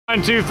1,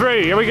 2,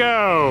 3, here we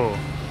go.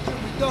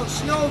 Go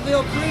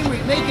Snowville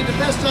Creamery, making the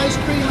best ice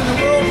cream in the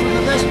world from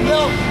the best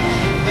milk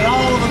in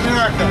all of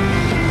America.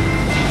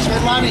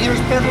 Svetlana here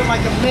is peddling like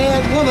a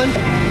mad woman.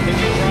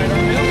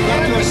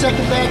 Up to a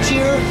second batch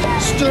here,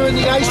 stirring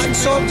the ice and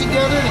salt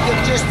together to get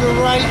just the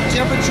right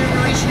temperature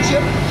relationship.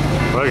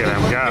 Look at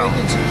him go.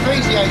 Making some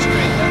crazy ice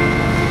cream.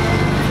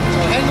 So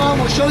hang on,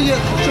 we'll show you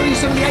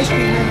some of the ice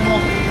cream here in a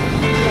moment.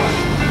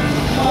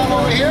 Come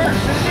over here.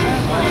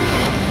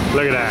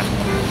 Look at that.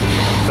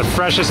 The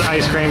freshest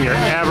ice cream you're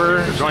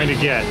ever going to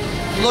get.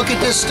 Look at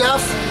this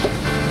stuff.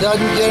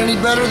 Doesn't get any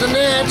better than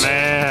that.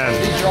 Man.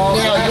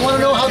 Now, you want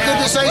to know how good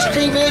this ice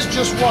cream is?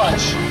 Just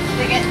watch.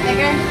 They get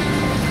bigger?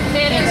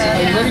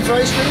 Are you ready for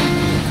ice cream?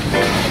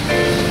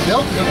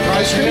 Milk for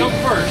ice cream? Milk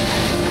first.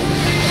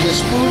 The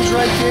spoon's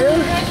right there.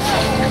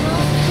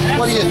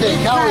 What do you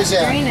think? How is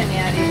that?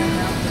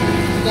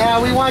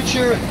 Now, we want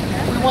your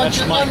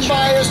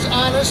unbiased,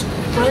 honest,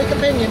 frank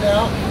opinion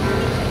now.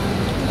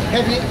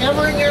 Have you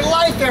ever in your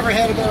life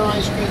had a better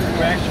ice cream than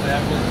that?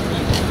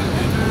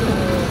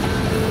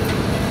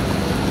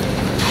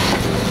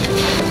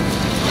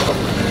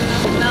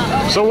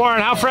 So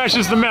Warren, how fresh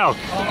is the milk?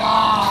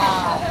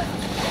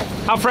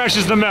 How fresh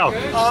is the milk?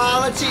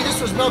 Let's see,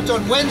 this was milked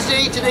on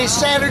Wednesday, today's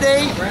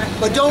Saturday,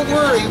 but don't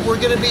worry, we're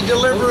going to be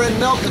delivering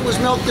milk that was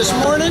milked this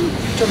morning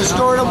to the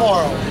store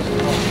tomorrow.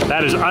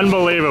 That is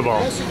unbelievable.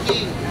 Yes,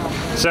 indeed.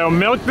 So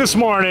milk this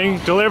morning,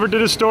 delivered to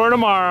the store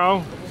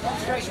tomorrow,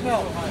 That's fresh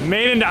milk.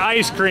 made into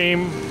ice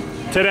cream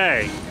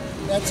today.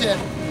 That's it.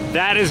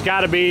 That has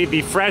got to be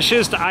the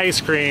freshest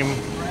ice cream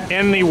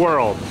in the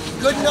world.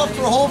 Good enough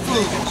for Whole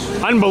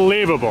Foods.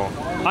 Unbelievable.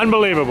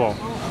 Unbelievable.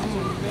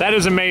 That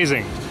is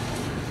amazing.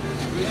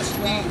 Yes,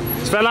 indeed.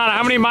 Svetlana,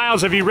 how many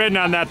miles have you ridden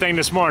on that thing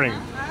this morning?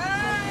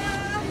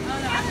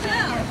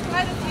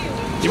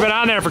 You've been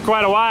on there for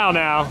quite a while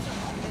now.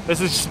 This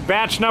is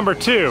batch number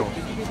 2.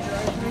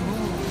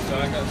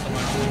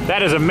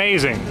 That is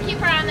amazing. Keep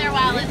her on there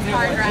while it's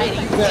hard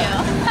riding too.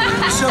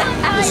 So,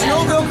 the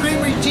Snowville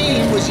Creamery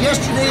team was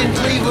yesterday in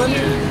Cleveland,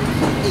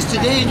 is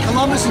today in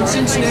Columbus and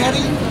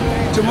Cincinnati,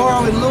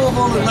 tomorrow in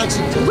Louisville and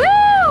Lexington. Woo!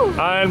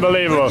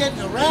 Unbelievable. We're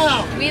getting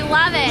around. We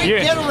love it.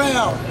 Yeah. Get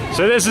around.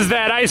 So this is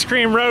that ice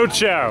cream road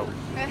show.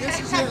 This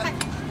is it.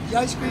 The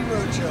Ice Cream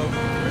Roadshow.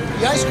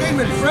 The Ice Cream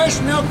and Fresh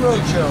Milk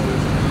Roadshow.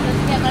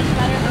 Doesn't get much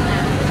better than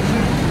that.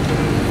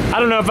 I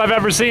don't know if I've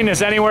ever seen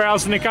this anywhere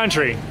else in the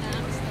country.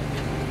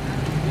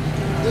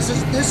 This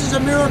is a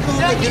miracle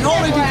that can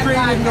only be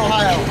created in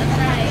Ohio.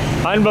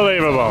 That's right.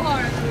 Unbelievable.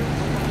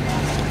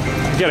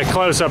 Get a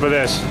close-up of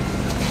this.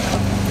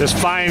 This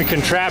fine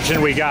contraption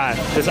we got.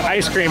 This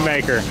ice cream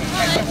maker. Ooh.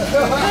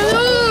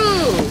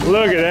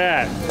 Look at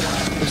that.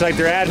 Looks like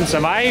they're adding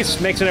some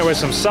ice, mixing it with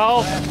some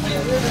salt. Your mom's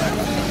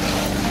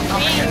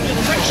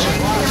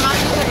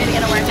going to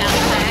get a workout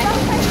today.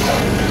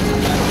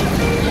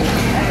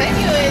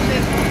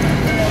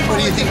 What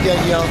do you think,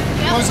 Danielle?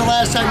 When was the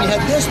last time you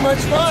had this much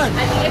fun?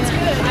 I think it's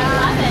good. I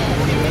love it.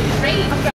 It's great.